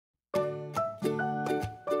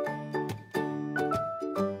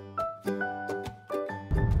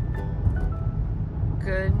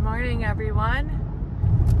morning,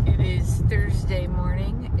 everyone. It is Thursday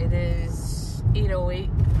morning. It is 8:08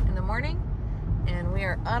 in the morning, and we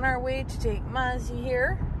are on our way to take Mozzie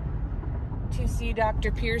here to see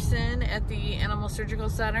Dr. Pearson at the Animal Surgical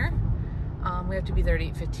Center. We have to be there at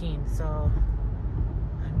 8:15, so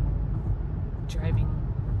I'm driving.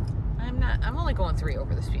 I'm only going 3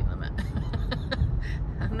 over the speed limit.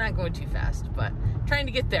 I'm not going too fast, but trying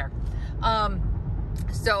to get there.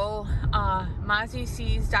 Mozzie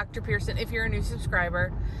sees Dr. Pearson. If you're a new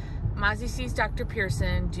subscriber, Mozzie sees Dr.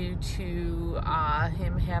 Pearson due to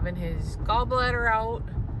him having his gallbladder out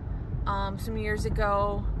some years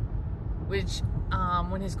ago, which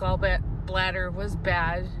when his gallbladder was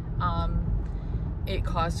bad, it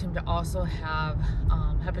caused him to also have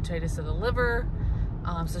hepatitis of the liver.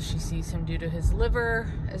 So she sees him due to his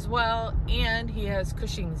liver as well, and he has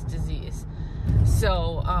Cushing's disease.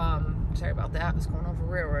 So, sorry about that. I was going over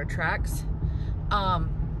railroad tracks.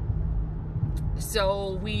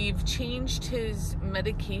 So we've changed his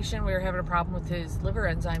medication. We were having a problem with his liver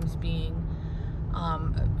enzymes being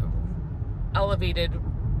elevated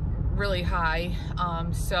really high.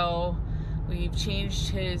 So we've changed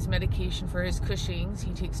his medication for his Cushing's.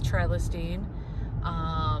 He takes trilostane.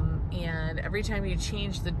 And every time you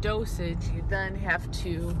change the dosage, you then have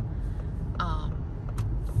to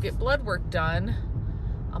get blood work done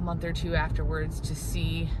a month or two afterwards to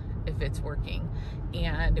see if it's working.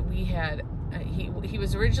 And we had he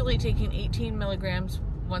was originally taking 18 milligrams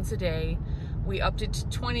once a day. We upped it to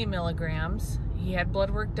 20 milligrams. He had blood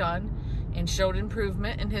work done and showed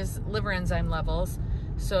improvement in his liver enzyme levels,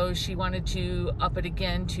 so she wanted to up it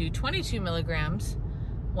again to 22 milligrams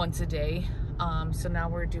once a day. So now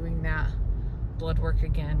we're doing that blood work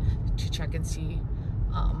again to check and see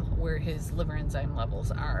where his liver enzyme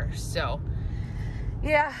levels are. So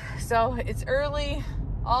yeah, so it's early.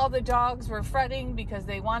 All the dogs were fretting because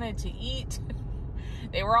they wanted to eat.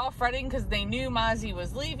 They were all fretting because they knew Mozzie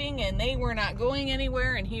was leaving and they were not going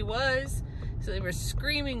anywhere, and he was. So they were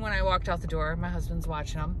screaming when I walked out the door. My husband's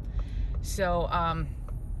watching them. So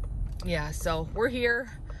yeah, so we're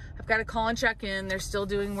here. I've got to call and check in. They're still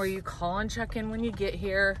doing where you call and check in when you get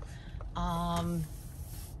here.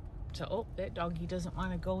 Oh, that doggy doesn't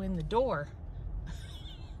want to go in the door.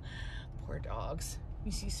 Poor dogs.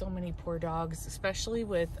 You see so many poor dogs, especially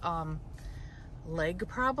with leg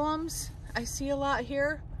problems. I see a lot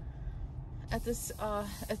here at this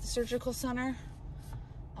at the surgical center.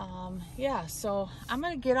 Yeah, so I'm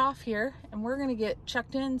gonna get off here and we're gonna get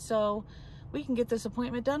checked in so we can get this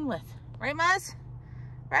appointment done with. Right, Moz?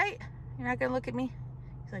 Right? You're not gonna look at me?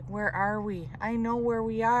 He's like, where are we? I know where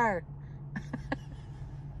we are.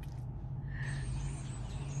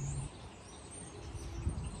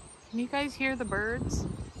 Can you guys hear the birds?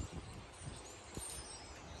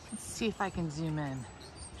 Let's see if I can zoom in.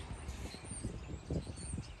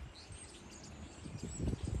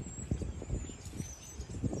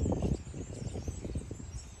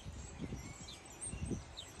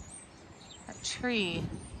 That tree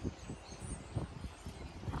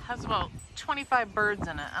has about 25 birds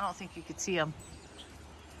in it. I don't think you could see them.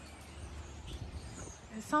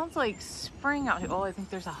 It sounds like spring out here. Oh, I think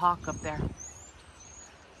there's a hawk up there.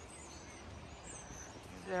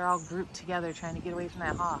 They're all grouped together trying to get away from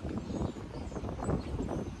that hawk.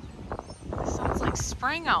 It sounds like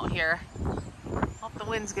spring out here. Hope the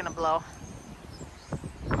wind's gonna blow.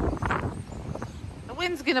 The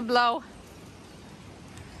wind's gonna blow.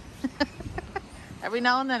 Every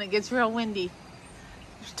now and then it gets real windy.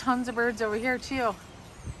 There's tons of birds over here too.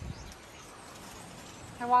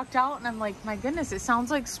 I walked out and I'm like, my goodness, it sounds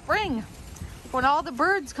like spring when all the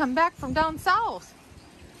birds come back from down south.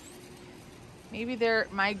 Maybe they're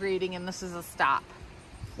migrating and this is a stop.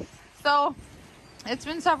 So it's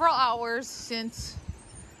been several hours since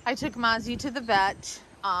I took Mozzie to the vet.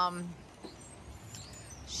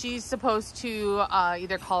 She's supposed to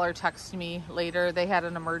either call or text me later. They had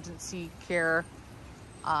an emergency care,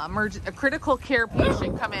 a critical care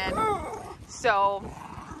patient come in. So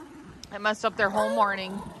it messed up their whole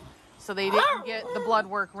morning. So they didn't get the blood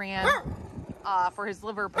work ran for his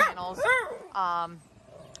liver panels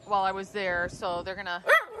while I was there. So they're gonna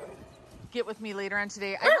get with me later on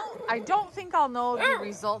today. I don't think I'll know the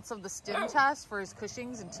results of the stim test for his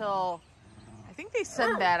Cushing's until, I think they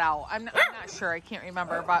send that out. I'm not sure. I can't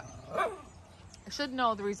remember, but I should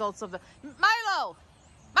know the results of the Milo,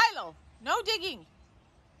 no digging.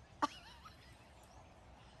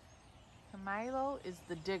 Milo is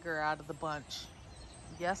the digger out of the bunch.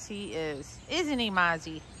 Yes, he is. Isn't he,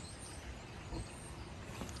 Mozzie?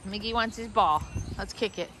 Miggy wants his ball. Let's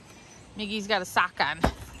kick it. Miggy's got a sock on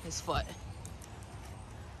his foot.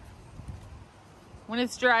 when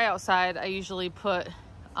it's dry outside, I usually put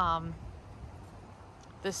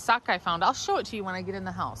this sock I found. I'll show it to you when I get in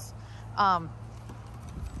the house. I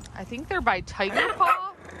think they're by Tiger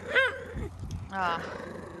Paw.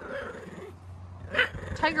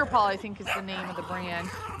 Tiger Paw, I think, is the name of the brand.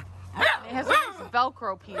 And it has a nice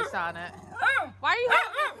Velcro piece on it. Why are you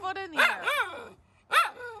holding your foot in the air?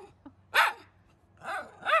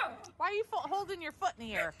 Why are you holding your foot in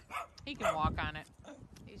the air? He can walk on it.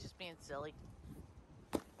 He's just being silly.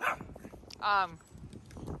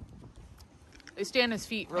 They stay on his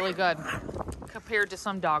feet really good compared to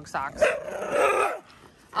some dog socks.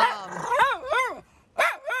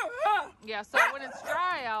 Yeah, so when it's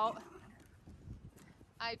dry out,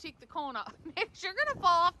 I take the cone off. Mitch, you're gonna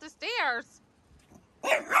fall off the stairs.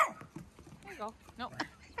 There you go. Nope.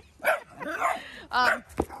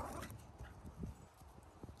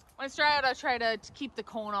 When it's dry out, I try to keep the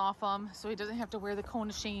cone off him so he doesn't have to wear the cone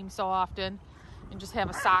of shame so often and just have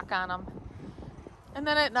a sock on him. And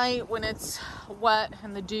then at night when it's wet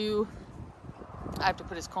and the dew, I have to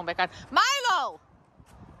put his cone back on. Milo!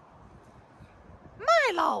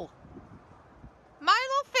 Milo!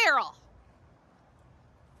 Milo Farrell.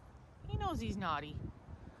 He knows he's naughty.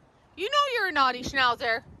 You know you're a naughty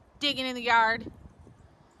Schnauzer, digging in the yard.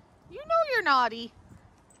 You know you're naughty.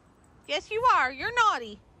 Yes, you are. You're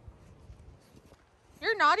naughty.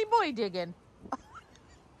 You're a naughty boy digging.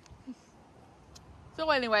 So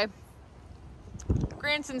anyway,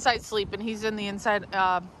 Grant's inside sleeping. He's in the inside.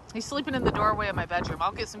 He's sleeping in the doorway of my bedroom.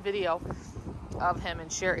 I'll get some video of him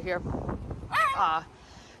and share it here.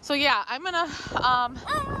 So yeah, I'm gonna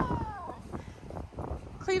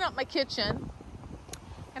clean up my kitchen,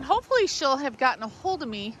 and hopefully she'll have gotten a hold of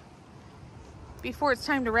me before it's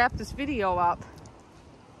time to wrap this video up,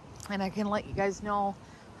 and I can let you guys know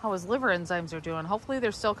how his liver enzymes are doing. Hopefully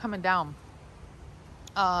they're still coming down.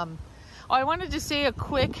 I wanted to say a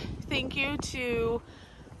quick thank you to,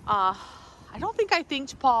 I don't think I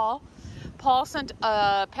thanked Paul. Paul sent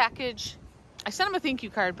a package. I sent him a thank you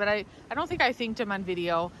card, but I don't think I thanked him on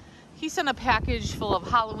video. He sent a package full of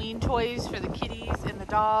Halloween toys for the kitties and the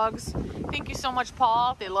dogs. Thank you so much,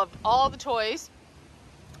 Paul. They loved all the toys.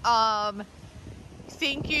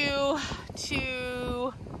 Thank you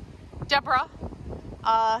to Deborah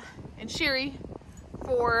and Sherry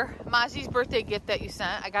for Mozzie's birthday gift that you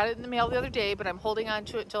sent. I got it in the mail the other day, but I'm holding on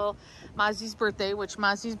to it till Mozzie's birthday, which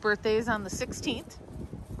Mozzie's birthday is on the 16th.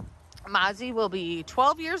 Mozzie will be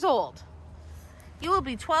 12 years old. You will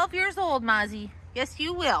be 12 years old, Mozzie. Yes,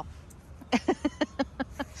 you will.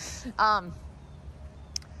 And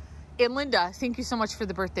Linda, thank you so much for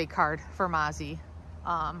the birthday card for Mozzie.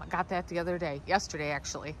 I got that the other day, yesterday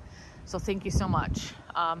actually. So thank you so much.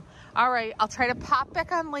 All right, I'll try to pop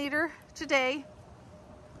back on later today.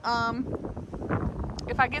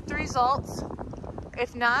 If I get the results.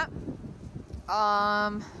 If not,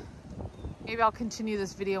 maybe I'll continue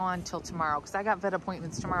this video on until tomorrow, because I got vet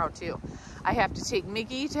appointments tomorrow too. I have to take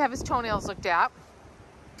Miggy to have his toenails looked at,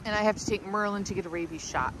 and I have to take Merlin to get a rabies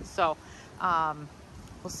shot. So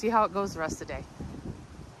we'll see how it goes the rest of the day.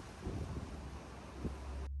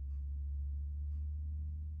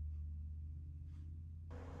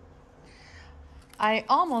 I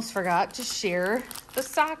almost forgot to share the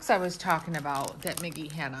socks I was talking about that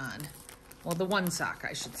Miggy had on. Well, the one sock,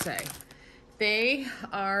 I should say. They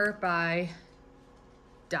are by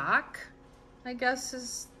Doc, I guess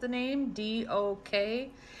is the name,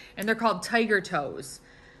 D-O-K. And they're called Tiger Toes.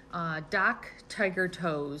 Doc Tiger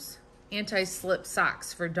Toes anti-slip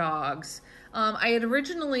socks for dogs. I had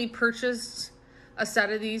originally purchased a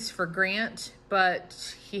set of these for Grant,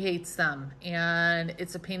 but he hates them. And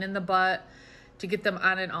it's a pain in the butt to get them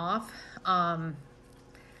on and off.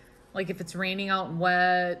 Like if it's raining out and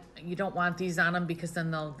wet, you don't want these on them because then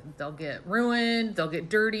they'll get ruined, they'll get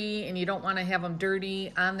dirty, and you don't want to have them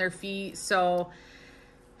dirty on their feet. So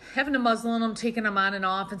having to muzzle them, taking them on and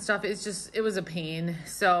off and stuff, it was a pain.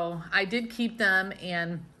 So I did keep them,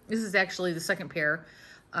 and this is actually the second pair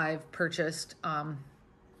I've purchased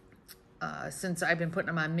since I've been putting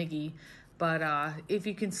them on Miggy. But if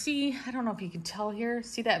you can see, I don't know if you can tell here,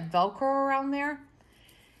 see that Velcro around there?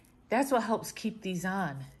 That's what helps keep these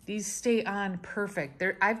on. These stay on perfect.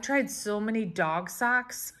 I've tried so many dog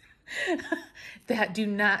socks that do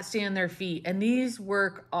not stay on their feet, and these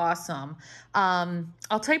work awesome.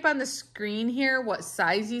 I'll type on the screen here what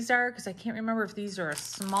size these are, because I can't remember if these are a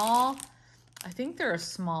small. I think they're a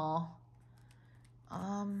small.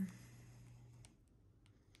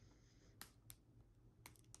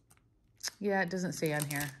 Yeah, it doesn't say on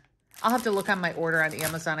here. I'll have to look on my order on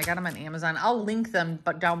Amazon. I got them on Amazon. I'll link them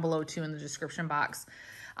but down below too in the description box.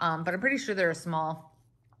 But I'm pretty sure they're a small.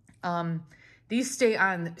 These stay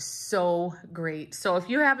on so great. So if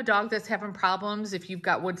you have a dog that's having problems, if you've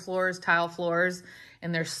got wood floors, tile floors,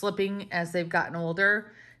 and they're slipping as they've gotten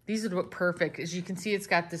older, these would look perfect. As you can see, it's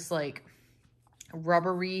got this like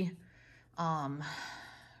rubbery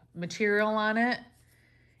material on it,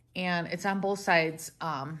 and it's on both sides.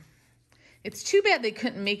 It's too bad they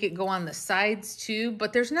couldn't make it go on the sides too,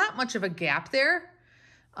 but there's not much of a gap there.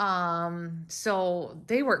 So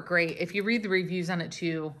they work great. If you read the reviews on it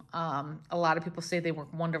too, a lot of people say they work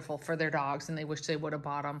wonderful for their dogs and they wish they would have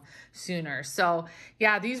bought them sooner. So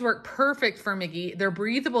yeah, these work perfect for Miggy. They're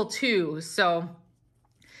breathable too. So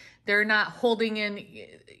they're not holding in,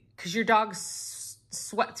 because your dogs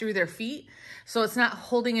sweat through their feet. So it's not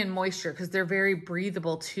holding in moisture because they're very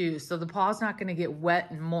breathable too. So the paw's not going to get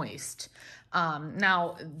wet and moist.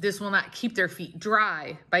 Now, this will not keep their feet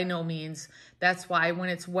dry by no means. That's why when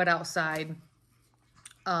it's wet outside,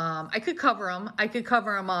 I could cover them. I could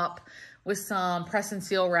cover them up with some press and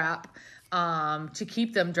seal wrap to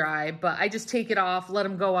keep them dry. But I just take it off, let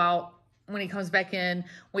him go out. When he comes back in,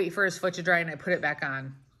 wait for his foot to dry, and I put it back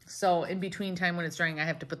on. So in between time when it's drying, I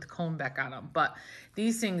have to put the comb back on them. But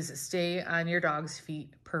these things stay on your dog's feet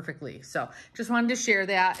perfectly. So just wanted to share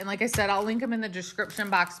that. And like I said, I'll link them in the description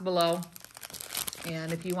box below.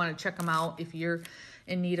 And if you want to check them out, if you're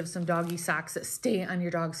in need of some doggy socks that stay on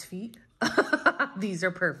your dog's feet, these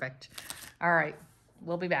are perfect. All right,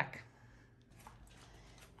 we'll be back.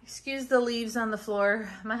 Excuse the leaves on the floor.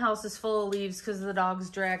 My house is full of leaves because the dog's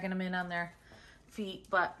dragging them in on their feet.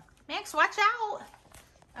 But Max, watch out.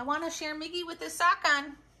 I want to share Miggy with this sock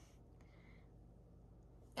on.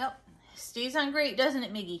 Yep, stays on great, doesn't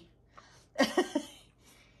it, Miggy?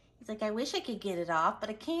 He's like, I wish I could get it off, but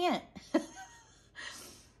I can't.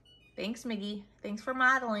 Thanks, Miggy. Thanks for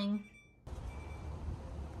modeling.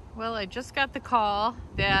 Well, I just got the call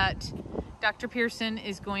that Dr. Pearson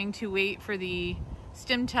is going to wait for the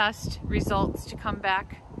stim test results to come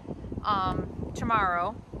back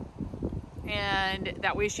tomorrow. And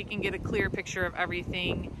that way she can get a clear picture of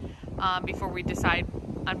everything before we decide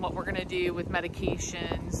on what we're gonna do with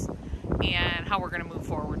medications and how we're gonna move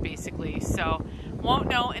forward, basically. So won't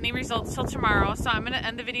know any results till tomorrow. So I'm gonna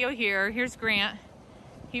end the video here. Here's Grant.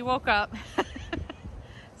 He woke up.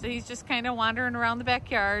 So he's just kind of wandering around the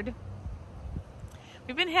backyard.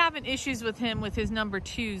 We've been having issues with him with his number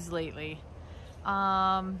 2s lately.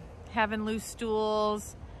 Having loose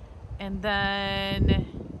stools, and then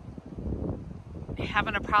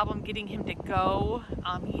having a problem getting him to go.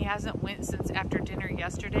 He hasn't went since after dinner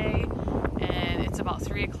yesterday, and it's about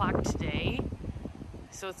 3 o'clock today.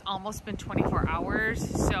 So it's almost been 24 hours.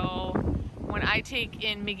 So when I take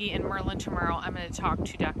in Miggy and Merlin tomorrow, I'm going to talk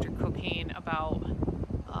to Dr. Cocaine about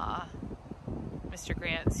Mr.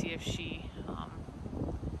 Grant and see if she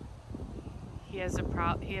he has a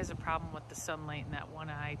problem with the sunlight in that one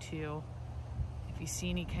eye too. If you see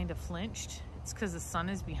any kind of flinched, it's because the sun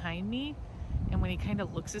is behind me, and when he kind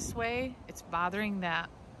of looks this way, it's bothering the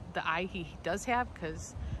eye he does have,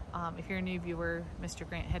 because if you're a new viewer, Mr.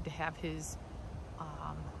 Grant had to have his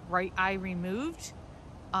right eye removed.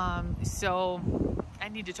 So I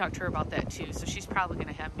need to talk to her about that too. So she's probably going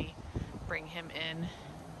to have me bring him in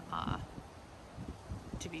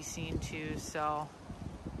to be seen too. So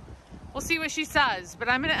we'll see what she says, but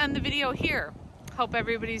I'm going to end the video here. Hope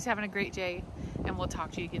everybody's having a great day, and we'll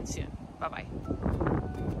talk to you again soon. Bye-bye.